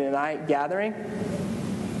Saturday night gathering.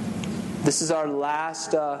 This is our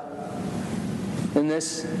last in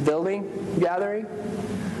this building gathering.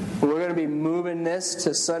 We're going to be moving this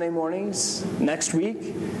to Sunday mornings next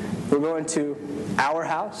week. We're going to our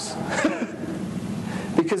house.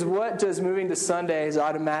 Because what does moving to Sundays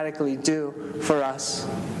automatically do for us?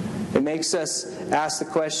 It makes us ask the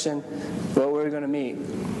question, well, where are we going to meet?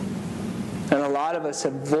 And a lot of us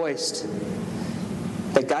have voiced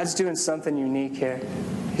that God's doing something unique here.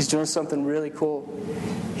 He's doing something really cool.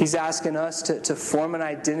 He's asking us to form an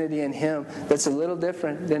identity in Him that's a little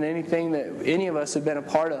different than anything that any of us have been a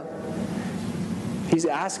part of. He's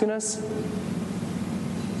asking us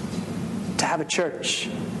to have a church.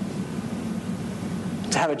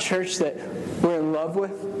 To have a church that we're in love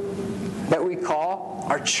with, that we call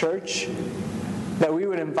our church, that we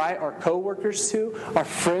would invite our coworkers to, our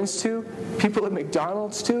friends to, people at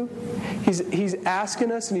McDonald's to. He's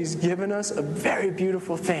asking us and He's given us a very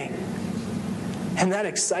beautiful thing. And that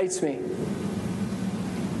excites me.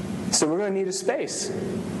 So we're going to need a space.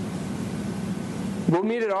 We'll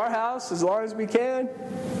meet at our house as long as we can.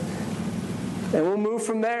 And we'll move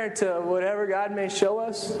from there to whatever God may show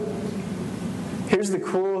us. Here's the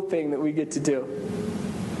cool thing that we get to do.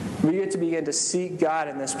 We get to begin to seek God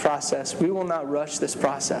in this process. We will not rush this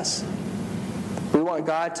process. We want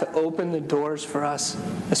God to open the doors for us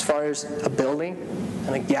as far as a building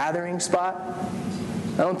and a gathering spot.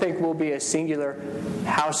 I don't think we'll be a singular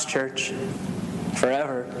house church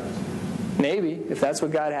forever. Maybe, if that's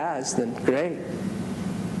what God has, then great.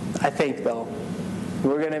 I think, though,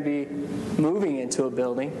 we're going to be moving into a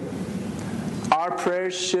building. Our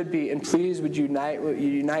prayers should be, and please would you unite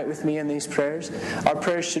with me in these prayers? Our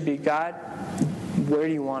prayers should be, God, where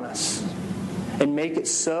do you want us? And make it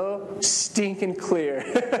so stinking clear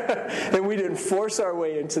that we didn't force our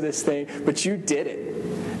way into this thing, but you did it.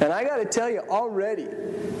 And I got to tell you already,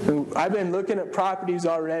 I've been looking at properties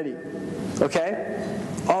already, okay?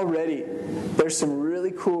 Already, there's some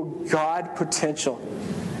really cool God potential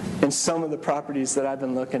in some of the properties that I've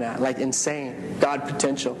been looking at, like insane God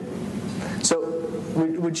potential. So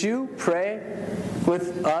Would you pray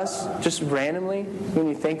with us, just randomly, when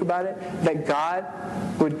you think about it, that God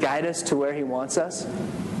would guide us to where He wants us?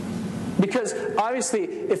 Because obviously,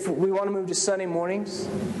 if we want to move to Sunday mornings,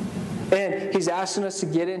 and He's asking us to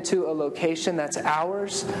get into a location that's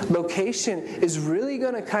ours, location is really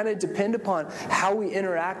going to kind of depend upon how we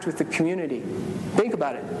interact with the community. Think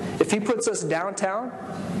about it. If He puts us downtown,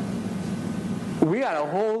 we got a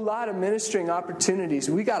whole lot of ministering opportunities.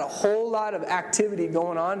 We got a whole lot of activity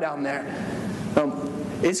going on down there.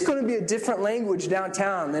 It's going to be a different language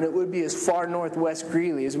downtown than it would be as far northwest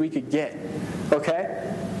Greeley as we could get.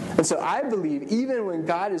 Okay? And so I believe even when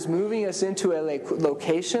God is moving us into a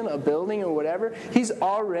location, a building or whatever, He's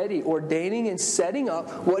already ordaining and setting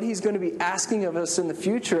up what He's going to be asking of us in the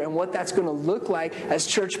future and what that's going to look like as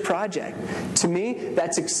Church Project. To me,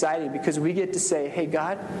 that's exciting because we get to say, hey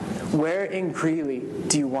God, where in Greeley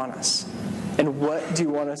do you want us? And what do you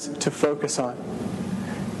want us to focus on?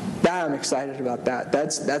 I'm excited about that.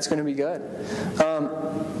 That's going to be good.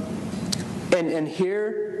 And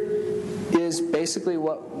here is basically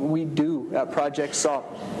what we do at Project Salt.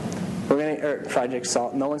 Project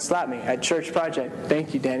Salt. No one slapped me. At Church Project.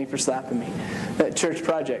 Thank you, Danny, for slapping me. At Church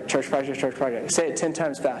Project. Church Project. Church Project. Say it 10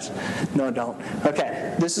 times fast. No, don't.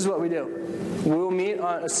 Okay. This is what we do. We will meet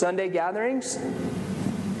on Sunday gatherings.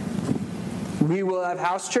 We will have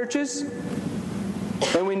house churches.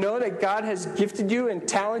 And we know that God has gifted you and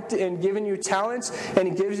talent and given you talents and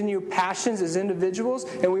He gives you passions as individuals,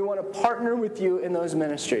 and we want to partner with you in those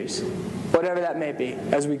ministries, whatever that may be,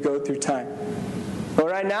 as we go through time. But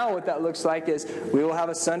right now what that looks like is we will have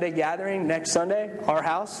a Sunday gathering next Sunday, our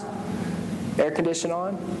house, air condition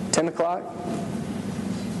on, 10 o'clock.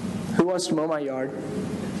 Who wants to mow my yard?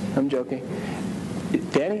 I'm joking.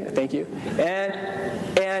 Danny, thank you.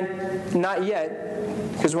 And not yet,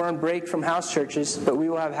 because we're on break from house churches, but we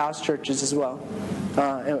will have house churches as well,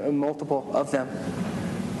 and multiple of them.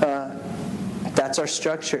 That's our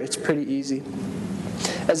structure. It's pretty easy.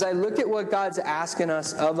 As I look at what God's asking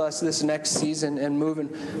us of us this next season and moving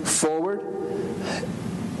forward,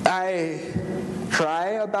 I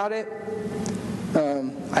cry about it.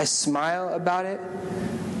 I smile about it.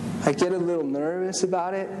 I get a little nervous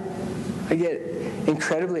about it. I get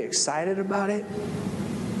incredibly excited about it.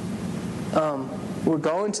 We're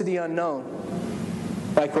going to the unknown.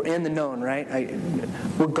 Like we're in the known, right?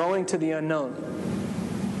 We're going to the unknown.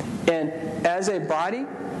 And as a body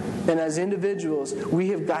and as individuals, we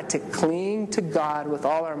have got to cling to God with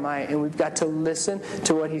all our might, and we've got to listen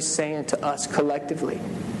to what He's saying to us collectively.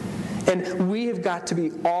 And we have got to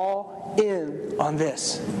be all in on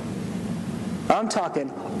this. I'm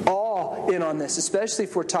talking all in on this, especially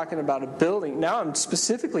if we're talking about a building. Now I'm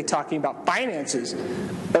specifically talking about finances.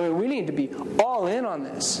 I mean, we need to be all in on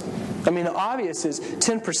this. I mean, the obvious is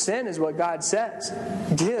 10% is what God says.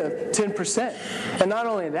 Give 10%. And not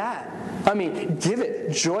only that, I mean, give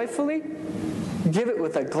it joyfully. Give it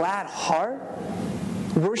with a glad heart.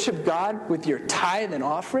 Worship God with your tithe and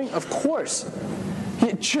offering. Of course.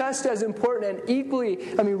 Just as important and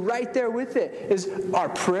equally, I mean, right there with it is our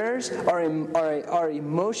prayers, our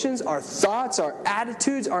emotions, our thoughts, our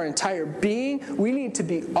attitudes, our entire being. We need to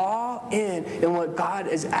be all in what God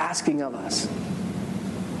is asking of us.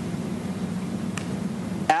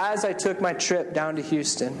 As I took my trip down to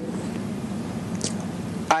Houston,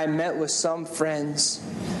 I met with some friends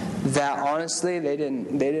that honestly they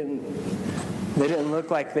didn't look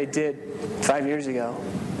like they did 5 years ago.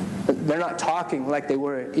 They're not talking like they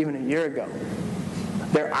were even a year ago.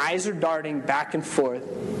 Their eyes are darting back and forth,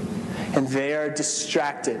 and they are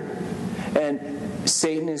distracted. And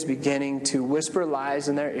Satan is beginning to whisper lies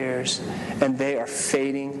in their ears, and they are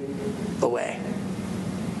fading away.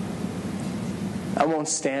 I won't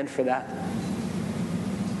stand for that.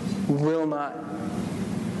 Will not.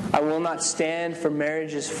 I will not stand for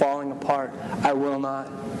marriages falling apart. I will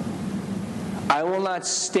not. I will not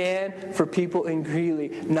stand for people in Greeley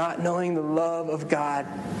not knowing the love of God.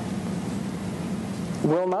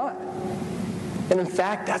 Will not. And in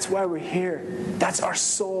fact, that's why we're here. That's our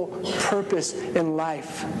sole purpose in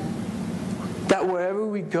life. That wherever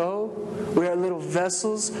we go, we are little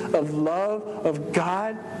vessels of love of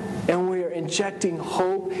God, and we are injecting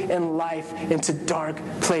hope and life into dark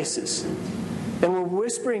places. And we're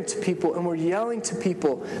whispering to people and we're yelling to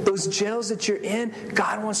people, those jails that you're in,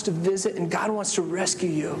 God wants to visit and God wants to rescue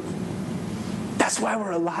you. That's why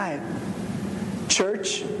we're alive.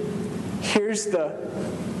 Church, here's the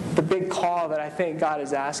big call that I think God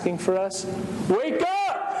is asking for us. Wake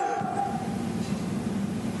up!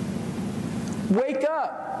 Wake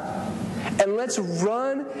up! And let's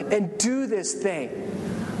run and do this thing.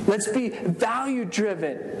 Let's be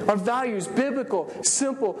value-driven. Our values, biblical,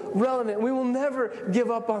 simple, relevant. We will never give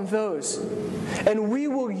up on those. And we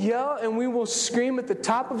will yell and we will scream at the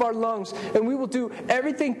top of our lungs, and we will do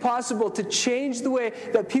everything possible to change the way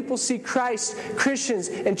that people see Christ, Christians,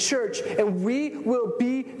 and church. And we will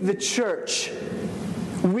be the church.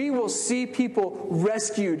 We will see people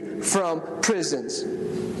rescued from prisons.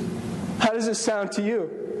 How does this sound to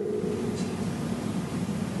you?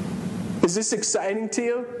 Is this exciting to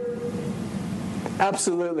you?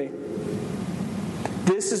 Absolutely.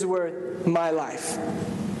 This is worth my life.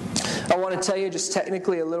 I want to tell you just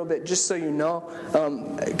technically a little bit, just so you know,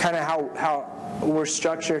 kind of how we're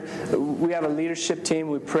structured. We have a leadership team.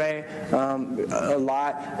 We pray a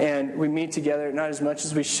lot, and we meet together, not as much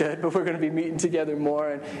as we should, but we're going to be meeting together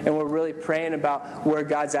more, and we're really praying about where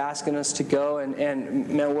God's asking us to go, and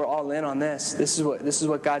man, we're all in on this. This is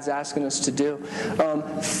what God's asking us to do.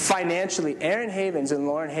 Financially, Aaron Havens and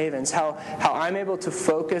Lauren Havens, how I'm able to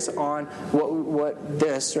focus on what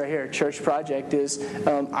this right here, Church Project, is.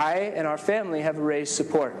 I and our family have raised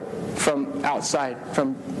support from outside,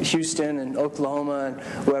 from Houston and Oklahoma and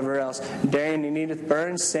whoever else. Darian and Edith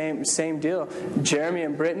Burns, same deal. Jeremy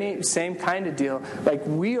and Brittany, same kind of deal. Like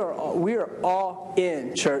we are all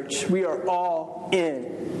in, church. We are all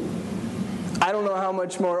in. I don't know how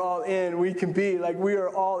much more all in we can be. Like we are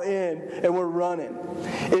all in and we're running.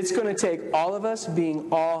 It's going to take all of us being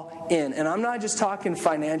all in. And I'm not just talking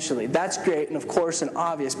financially. That's great and of course and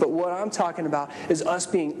obvious. But what I'm talking about is us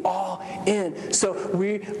being all in. So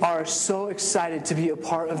we are so excited to be a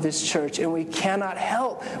part of this church. And we cannot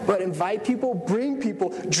help but invite people, bring people,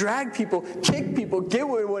 drag people, kick people, get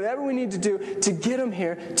whatever we need to do to get them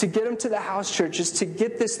here, to get them to the house churches, to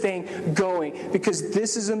get this thing going. Because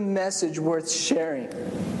this is a message worth sharing.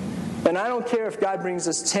 And I don't care if God brings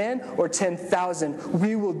us 10 or 10,000.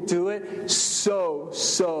 We will do it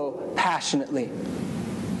so passionately.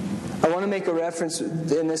 I want to make a reference,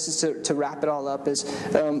 and this is to wrap it all up, is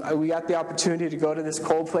we got the opportunity to go to this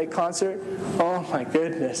Coldplay concert. Oh my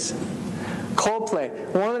goodness. Coldplay,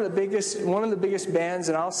 one of the biggest bands,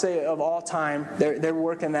 and I'll say of all time. They're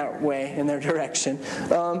working that way in their direction.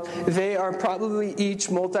 They are probably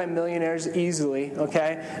each multimillionaires easily.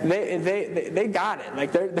 Okay, they got it.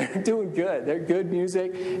 Like they're doing good. They're good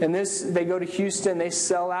music. And they go to Houston. They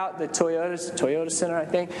sell out the Toyota Center, I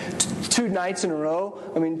think, 2 nights in a row.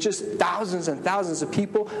 I mean, just thousands and thousands of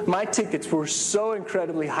people. My tickets were so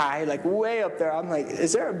incredibly high, like way up there. I'm like,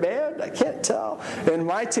 is there a band? I can't tell. And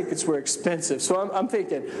my tickets were expensive. So I'm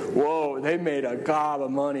thinking, whoa, they made a gob of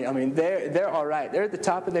money. I mean, they're all right. They're at the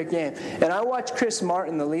top of their game. And I watched Chris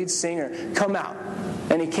Martin, the lead singer, come out.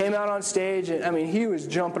 And he came out on stage, and I mean, he was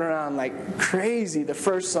jumping around like crazy the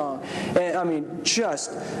first song. And I mean,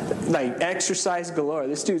 just like exercise galore.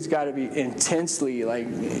 This dude's got to be intensely like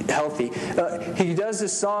healthy. He does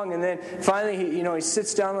this song, and then finally, he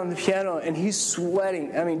sits down on the piano, and he's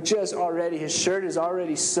sweating. I mean, just already, his shirt is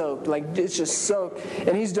already soaked. Like, it's just soaked.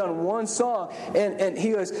 And he's done one song, and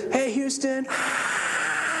he goes, "Hey, Houston."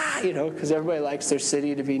 Because everybody likes their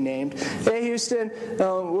city to be named. Hey, Houston,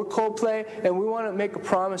 we're Coldplay, and we want to make a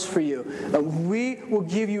promise for you. We will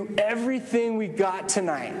give you everything we got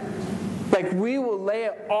tonight. Like, we will lay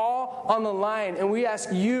it all on the line, and we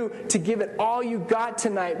ask you to give it all you got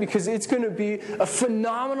tonight, because it's going to be a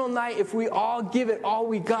phenomenal night if we all give it all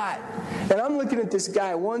we got. And I'm looking at this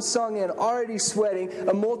guy, one song in, already sweating,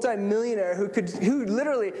 a multi-millionaire who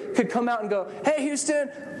literally could come out and go, "Hey,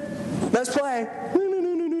 Houston, let's play."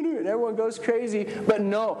 And everyone goes crazy. But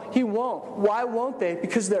no, he won't. Why won't they?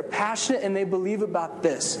 Because they're passionate and they believe about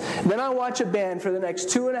this. Then I watch a band for the next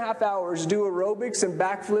 2.5 hours do aerobics and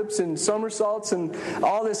backflips and somersaults and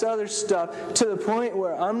all this other stuff, to the point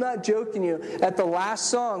where, I'm not joking you, at the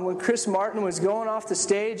last song, when Chris Martin was going off the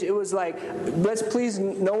stage, it was like, let's please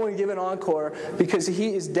no one give an encore, because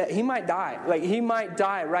he is dead. He might die. Like, he might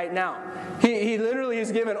die right now. He literally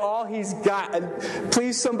is giving all he's got. And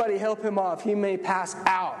please somebody help him off. He may pass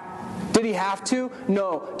out. Did he have to?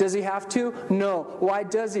 No. Does he have to? No. Why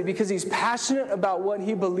does he? Because he's passionate about what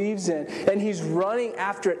he believes in, and he's running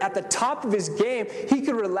after it. At the top of his game, he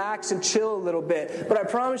could relax and chill a little bit. But I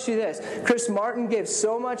promise you this, Chris Martin gave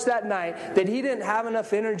so much that night that he didn't have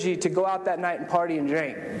enough energy to go out that night and party and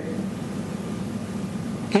drink.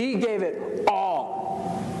 He gave it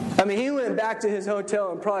all. I mean, he went back to his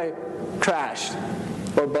hotel and probably crashed,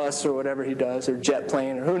 or bus, or whatever he does, or jet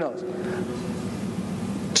plane, or who knows.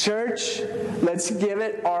 Church, let's give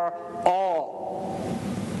it our all.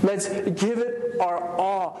 Let's give it our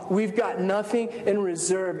all. We've got nothing in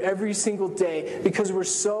reserve every single day, because we're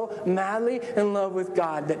so madly in love with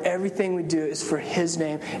God that everything we do is for His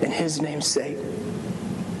name and His name's sake.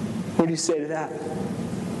 What do you say to that?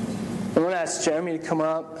 I'm going to ask Jeremy to come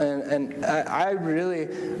up, and I really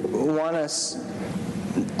want us,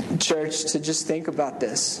 church, to just think about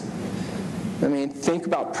this. I mean, think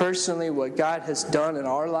about personally what God has done in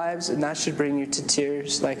our lives, and that should bring you to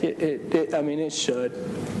tears. Like, it should.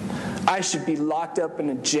 I should be locked up in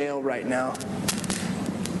a jail right now.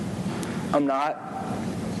 I'm not.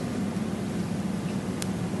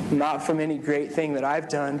 Not from any great thing that I've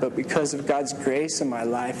done, but because of God's grace in my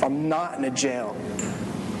life, I'm not in a jail.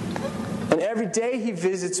 And every day He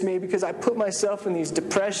visits me because I put myself in these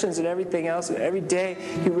depressions and everything else, and every day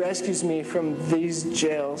He rescues me from these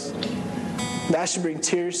jails. That should bring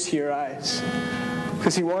tears to your eyes,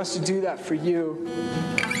 because He wants to do that for you.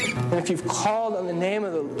 And if you've called on the name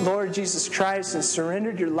of the Lord Jesus Christ and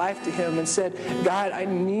surrendered your life to Him and said, God, I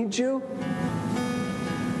need you,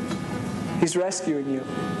 He's rescuing you.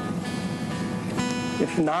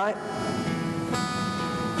 If not,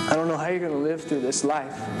 I don't know how you're going to live through this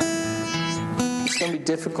life. It's going to be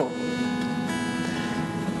difficult.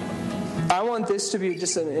 I want this to be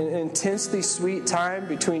just an intensely sweet time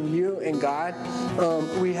between you and God.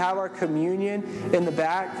 We have our communion in the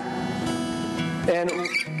back. And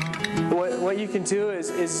what you can do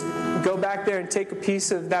is go back there and take a piece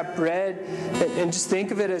of that bread and just think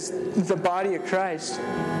of it as the body of Christ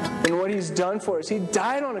and what He's done for us. He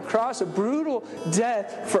died on a cross, a brutal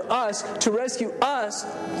death for us to rescue us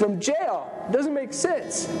from jail. It doesn't make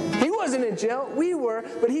sense. He wasn't in jail. We were.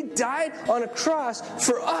 But He died on a cross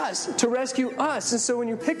for us to rescue us. And so when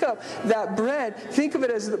you pick up that bread, think of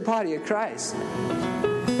it as the body of Christ.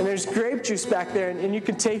 And there's grape juice back there, and you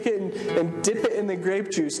can take it and dip it in the grape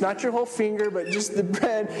juice. Not your whole finger, but just the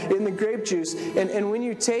bread in the grape juice. And when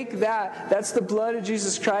you take that, that's the blood of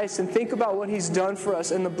Jesus Christ, and think about what He's done for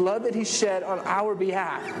us and the blood that He shed on our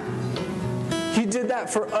behalf. He did that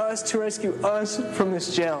for us to rescue us from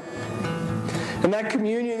this jail. And that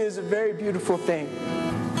communion is a very beautiful thing.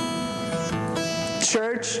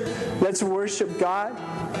 Church, let's worship God.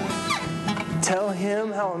 Tell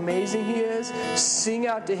Him how amazing He is. Sing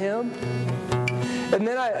out to Him. And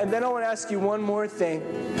then I want to ask you one more thing.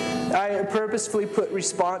 I purposefully put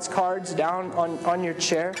response cards down on your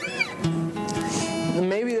chair.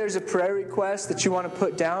 Maybe there's a prayer request that you want to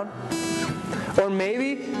put down. Or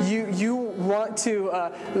maybe you want to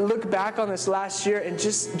look back on this last year and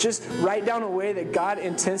just write down a way that God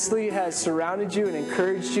intensely has surrounded you and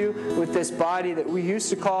encouraged you with this body that we used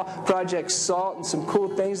to call Project Salt, and some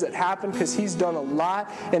cool things that happened because He's done a lot.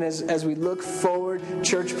 And as we look forward,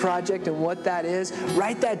 Church Project and what that is,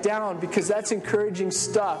 write that down, because that's encouraging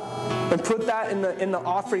stuff. And put that in the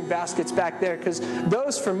offering baskets back there, because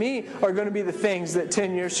those for me are going to be the things that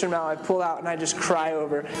 10 years from now I pull out and I just cry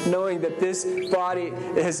over, knowing that this body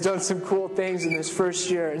has done some cool things in this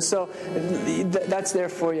first year. And so that's there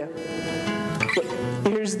for you. But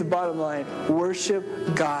here's the bottom line.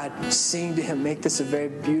 Worship God. Sing to Him. Make this a very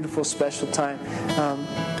beautiful, special time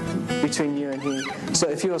between you and He. So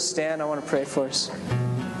if you will stand, I want to pray for us.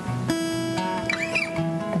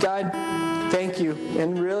 God, thank you.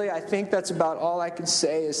 And really, I think that's about all I can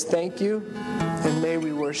say is thank you, and may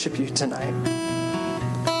we worship you tonight.